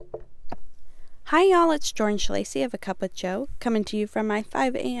Hi y'all, it's Jordan Shalacy of A Cup with Joe, coming to you from my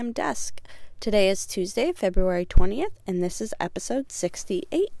 5 a.m. desk. Today is Tuesday, February 20th, and this is episode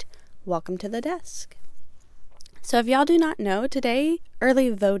 68. Welcome to the desk. So if y'all do not know, today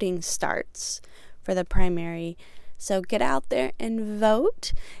early voting starts for the primary. So get out there and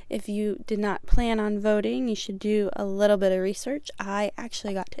vote. If you did not plan on voting, you should do a little bit of research. I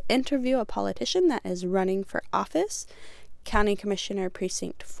actually got to interview a politician that is running for office, County Commissioner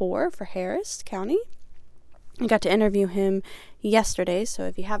Precinct 4 for Harris County. I got to interview him yesterday, so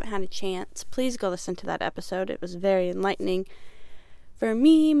if you haven't had a chance, please go listen to that episode. It was very enlightening. For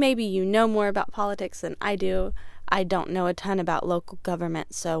me, maybe you know more about politics than I do. I don't know a ton about local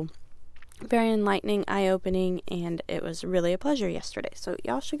government, so very enlightening, eye-opening, and it was really a pleasure yesterday. So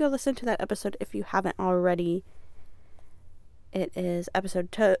y'all should go listen to that episode if you haven't already. It is episode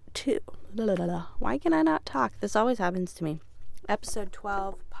 2. Why can I not talk? This always happens to me. Episode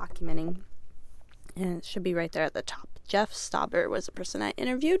 12, Pockumenting. And it should be right there at the top. Jeff Stauber was the person I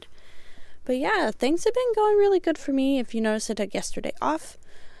interviewed. But yeah, things have been going really good for me. If you notice, I took yesterday off.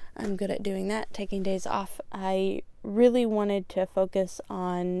 I'm good at doing that, taking days off. I really wanted to focus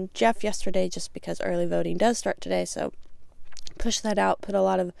on Jeff yesterday just because early voting does start today. So push that out, put a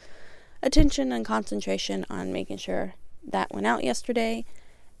lot of attention and concentration on making sure that went out yesterday.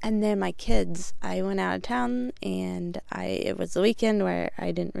 And then my kids, I went out of town and it was the weekend where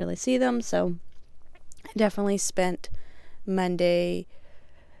I didn't really see them, so I definitely spent Monday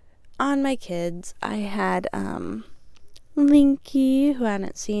on my kids. I had Linky, who I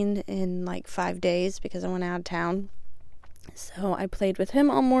hadn't seen in like 5 days because I went out of town, so I played with him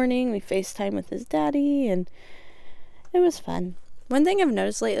all morning. We FaceTime with his daddy and it was fun. One thing I've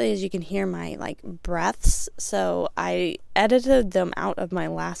noticed lately is you can hear my, breaths, so I edited them out of my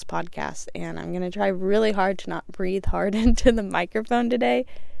last podcast, and I'm going to try really hard to not breathe hard into the microphone today,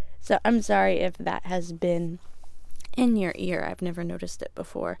 so I'm sorry if that has been in your ear. I've never noticed it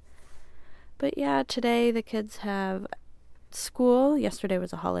before. But yeah, today the kids have school. Yesterday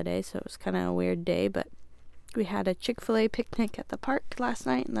was a holiday, so it was kind of a weird day, but we had a Chick-fil-A picnic at the park last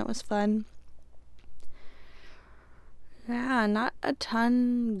night, and that was fun. Yeah, not a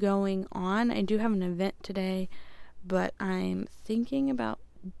ton going on. I do have an event today, but I'm thinking about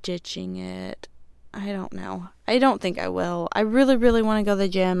ditching it. I don't know. I don't think I will. I really, really want to go to the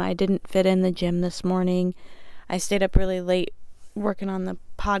gym. I didn't fit in the gym this morning. I stayed up really late working on the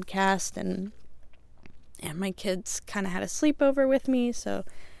podcast, and my kids kind of had a sleepover with me, so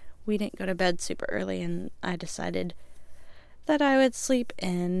we didn't go to bed super early, and I decided that I would sleep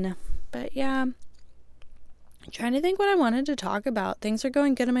in. But yeah, I'm trying to think what I wanted to talk about. Things are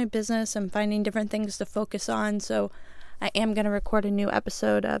going good in my business. I'm finding different things to focus on. So I am going to record a new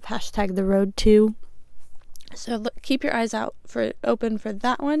episode of #TheRoad2. So keep your eyes open for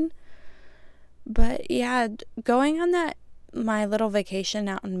that one. But yeah, going on my little vacation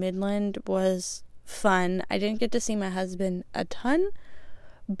out in Midland was fun. I didn't get to see my husband a ton,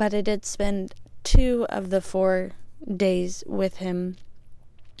 but I did spend 2 of the 4 days with him.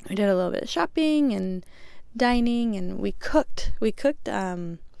 We did a little bit of shopping and dining, and we cooked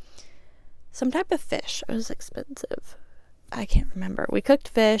some type of fish. It was expensive. I can't remember. We cooked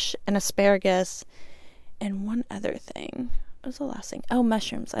fish and asparagus and one other thing. What was the last thing? Oh,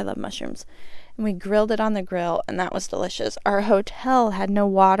 mushrooms. I love mushrooms. And we grilled it on the grill, and that was delicious. Our hotel had no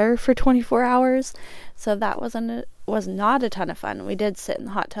water for 24 hours, so that was not a ton of fun. We did sit in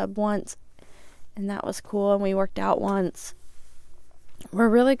the hot tub once, and that was cool, and we worked out once. We're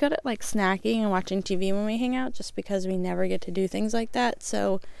really good at snacking and watching TV when we hang out, just because we never get to do things like that.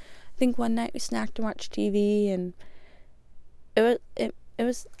 So I think one night we snacked and watched TV, and it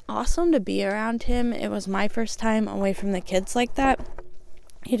was awesome to be around him. It was my first time away from the kids like that.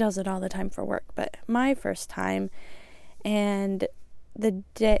 He does it all the time for work, but my first time. And the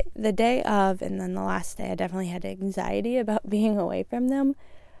day of, and then the last day, I definitely had anxiety about being away from them,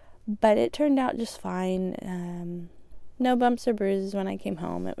 but it turned out just fine. No bumps or bruises when I came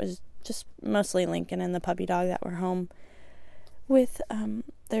home. It was just mostly Lincoln and the puppy dog that were home with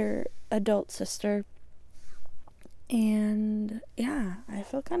their adult sister. And yeah, I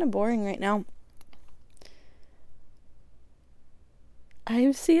feel kind of boring right now. I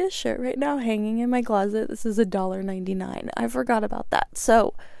see a shirt right now hanging in my closet. This is $1.99. I forgot about that.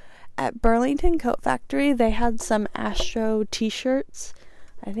 So at Burlington Coat Factory, they had some Astro t-shirts.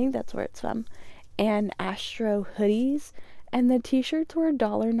 I think that's where it's from. And Astro hoodies, and the t-shirts were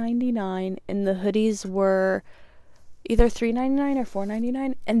 $1.99, and the hoodies were either $3.99 or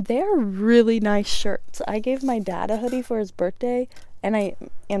 $4.99, and they're really nice shirts. I gave my dad a hoodie for his birthday, and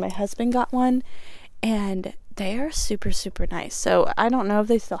my husband got one, and they are super, super nice. So I don't know if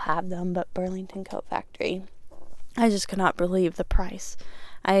they still have them, but Burlington Coat Factory, I just could not believe the price.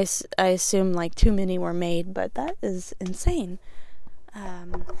 I assume like too many were made, but that is insane.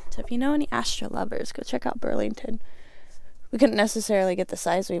 So if you know any Astra lovers, go check out Burlington. We couldn't necessarily get the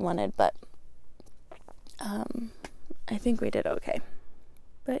size we wanted, but I think we did okay.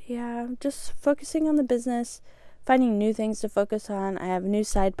 But yeah, just focusing on the business, finding new things to focus on. I have new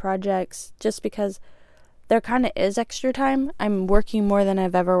side projects just because there kind of is extra time. I'm working more than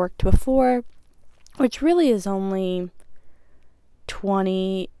I've ever worked before, which really is only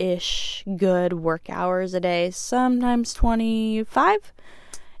 20-ish good work hours a day, sometimes 25.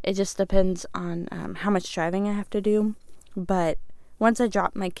 It just depends on how much driving I have to do. But once I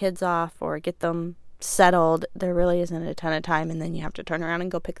drop my kids off or get them settled, there really isn't a ton of time, and then you have to turn around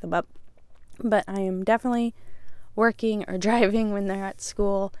and go pick them up. But I am definitely working or driving when they're at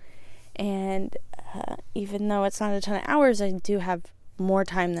school, and even though it's not a ton of hours, I do have more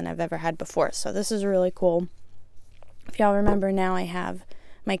time than I've ever had before. So this is really cool. If y'all remember, now I have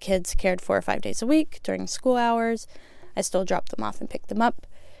my kids cared for 5 days a week during school hours. I still drop them off and pick them up,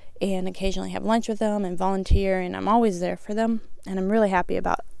 and occasionally have lunch with them and volunteer, and I'm always there for them, and I'm really happy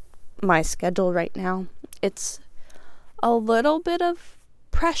about my schedule right now. It's a little bit of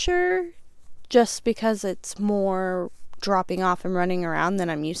pressure just because it's more dropping off and running around than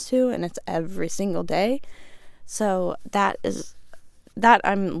I'm used to, and it's every single day. So that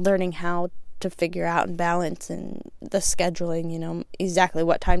I'm learning how to figure out and balance, and the scheduling, exactly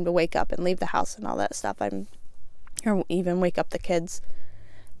what time to wake up and leave the house and all that stuff. Or even wake up the kids.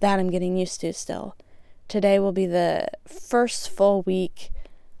 That I'm getting used to still. Today will be the first full week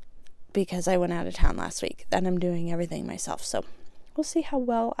because I went out of town last week. Then I'm doing everything myself. So we'll see how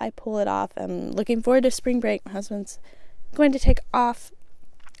well I pull it off. I'm looking forward to spring break. My husband's going to take off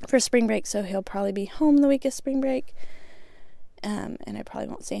for spring break, so he'll probably be home the week of spring break. And I probably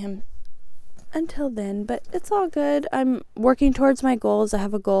won't see him until then, but it's all good. I'm working towards my goals. I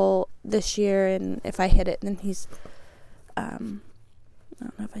have a goal this year, and if I hit it, then he's, I don't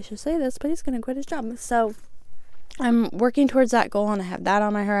know if I should say this, but he's going to quit his job. So I'm working towards that goal, and I have that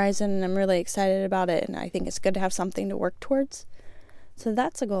on my horizon, and I'm really excited about it, and I think it's good to have something to work towards. So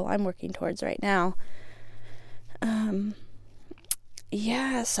that's a goal I'm working towards right now.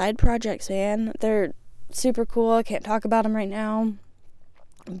 Yeah, side projects, man. They're super cool. I can't talk about them right now,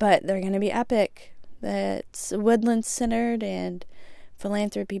 but they're going to be epic. It's woodland centered and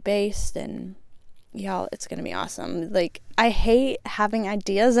philanthropy based, and y'all, it's going to be awesome. Like, I hate having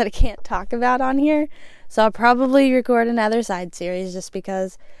ideas that I can't talk about on here, so I'll probably record another side series just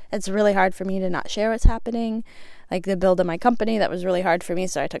because it's really hard for me to not share what's happening. Like the build of my company, that was really hard for me,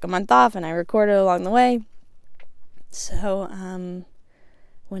 so I took a month off and I recorded along the way. So,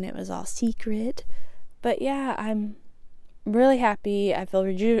 when it was all secret. But yeah, I'm really happy. I feel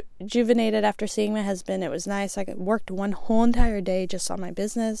rejuvenated after seeing my husband. It was nice. I worked one whole entire day just on my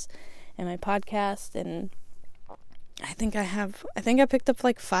business and my podcast, and I think I picked up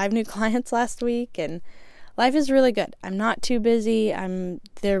like 5 new clients last week, and life is really good. I'm not too busy. I'm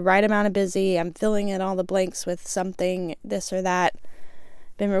the right amount of busy. I'm filling in all the blanks with something, this or that.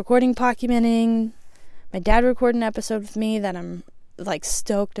 Been recording Pockumenting. My dad recorded an episode with me that I'm like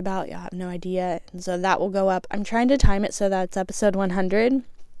stoked about. Y'all have no idea. And so that will go up. I'm trying to time it so that's episode 100.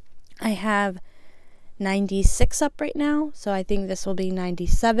 I have 96 up right now, so I think this will be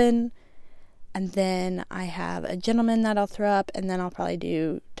 97. And then I have a gentleman that I'll throw up, and then I'll probably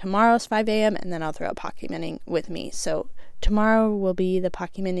do tomorrow's 5 a.m. and then I'll throw up Pockumenting with me. So tomorrow will be the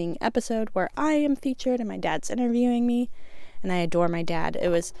Pockumenting episode where I am featured and my dad's interviewing me, and I adore my dad. It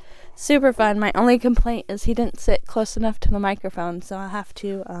was super fun. My only complaint is he didn't sit close enough to the microphone, so I'll have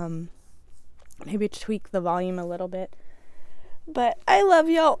to maybe tweak the volume a little bit. But I love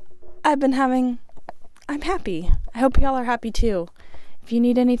y'all. I'm happy. I hope y'all are happy too. If you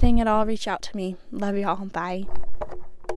need anything at all, reach out to me. Love y'all. Bye.